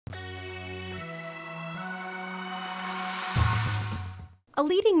A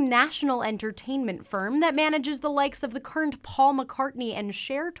leading national entertainment firm that manages the likes of the current Paul McCartney and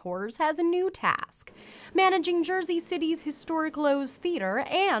Cher tours has a new task: managing Jersey City's historic Loew's Theater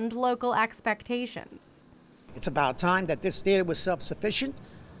and local expectations. It's about time that this theater was self-sufficient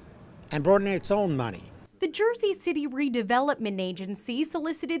and brought in its own money. The Jersey City Redevelopment Agency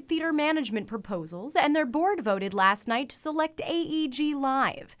solicited theater management proposals, and their board voted last night to select AEG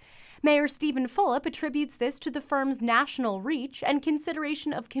Live. Mayor Stephen Fulop attributes this to the firm's national reach and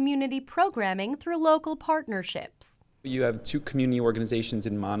consideration of community programming through local partnerships. You have two community organizations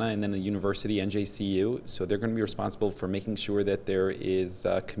in Mana and then the university, NJCU, so they're going to be responsible for making sure that there is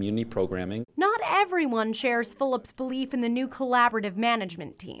community programming. Not everyone shares Fulop's belief in the new collaborative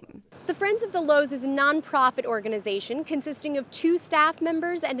management team. The Friends of the Loews is a nonprofit organization consisting of 2 staff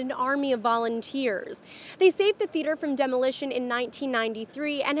members and an army of volunteers. They saved the theater from demolition in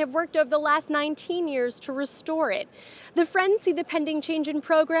 1993 and have worked over the last 19 years to restore it. The Friends see the pending change in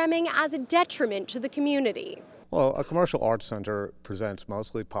programming as a detriment to the community. Well, a commercial arts center presents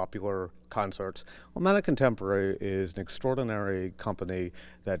mostly popular concerts. Well, Mana Contemporary is an extraordinary company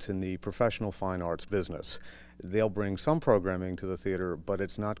that's in the professional fine arts business. They'll bring some programming to the theater, but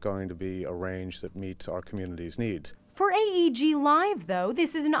it's not going to be a range that meets our community's needs. For AEG Live, though,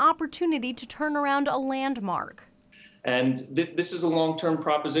 this is an opportunity to turn around a landmark. And this is a long-term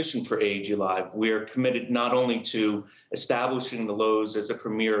proposition for AEG Live. We are committed not only to establishing the Loews as a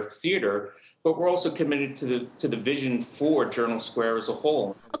premier theater, but we're also committed to the vision for Journal Square as a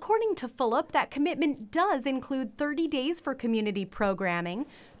whole. According to Fulop, that commitment does include 30 days for community programming,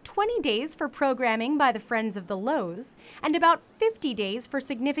 20 days for programming by the Friends of the Loews, and about 50 days for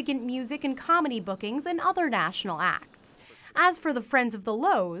significant music and comedy bookings and other national acts. As for the Friends of the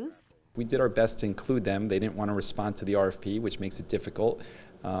Loews, we did our best to include them. They didn't want to respond to the RFP, which makes it difficult.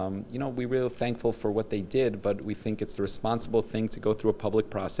 We're really thankful for what they did, but we think it's the responsible thing to go through a public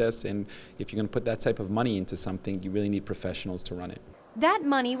process, and if you're going to put that type of money into something, you really need professionals to run it. That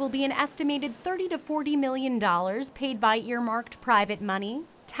money will be an estimated $30 to $40 million paid by earmarked private money,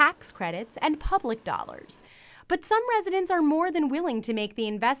 tax credits, and public dollars. But some residents are more than willing to make the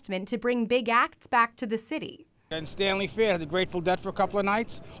investment to bring big acts back to the city. And Stanley Fair, the Grateful Dead for a couple of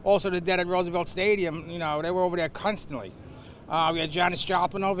nights. Also the Dead at Roosevelt Stadium, they were over there constantly. We had Janis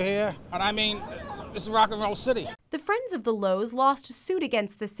Joplin over here. And I mean, this is rock and roll city. The Friends of the Loews lost a suit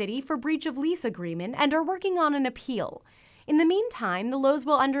against the city for breach of lease agreement and are working on an appeal. In the meantime, the Loews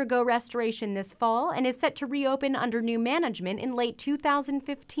will undergo restoration this fall and is set to reopen under new management in late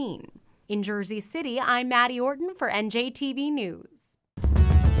 2015. In Jersey City, I'm Maddie Orton for NJTV News.